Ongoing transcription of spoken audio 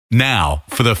Now,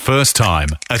 for the first time,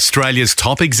 Australia's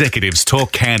top executives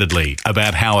talk candidly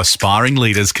about how aspiring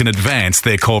leaders can advance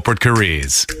their corporate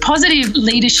careers. Positive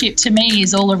leadership to me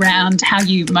is all around how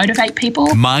you motivate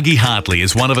people. Margie Hartley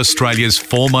is one of Australia's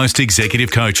foremost executive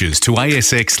coaches to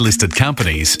ASX-listed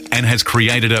companies and has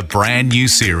created a brand new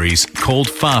series called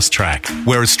Fast Track,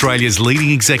 where Australia's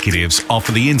leading executives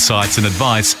offer the insights and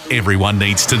advice everyone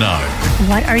needs to know.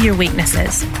 What are your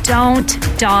weaknesses? Don't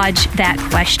dodge that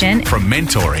question. From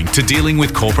mentoring to dealing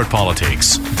with corporate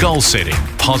politics, goal setting,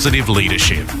 positive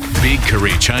leadership, big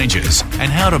career changes,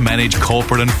 and how to manage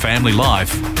corporate and family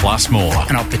life, plus more.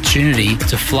 An opportunity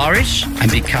to flourish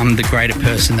and become the greater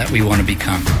person that we want to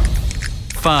become.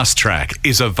 Fast Track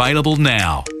is available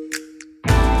now.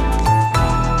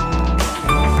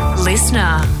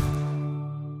 Listener.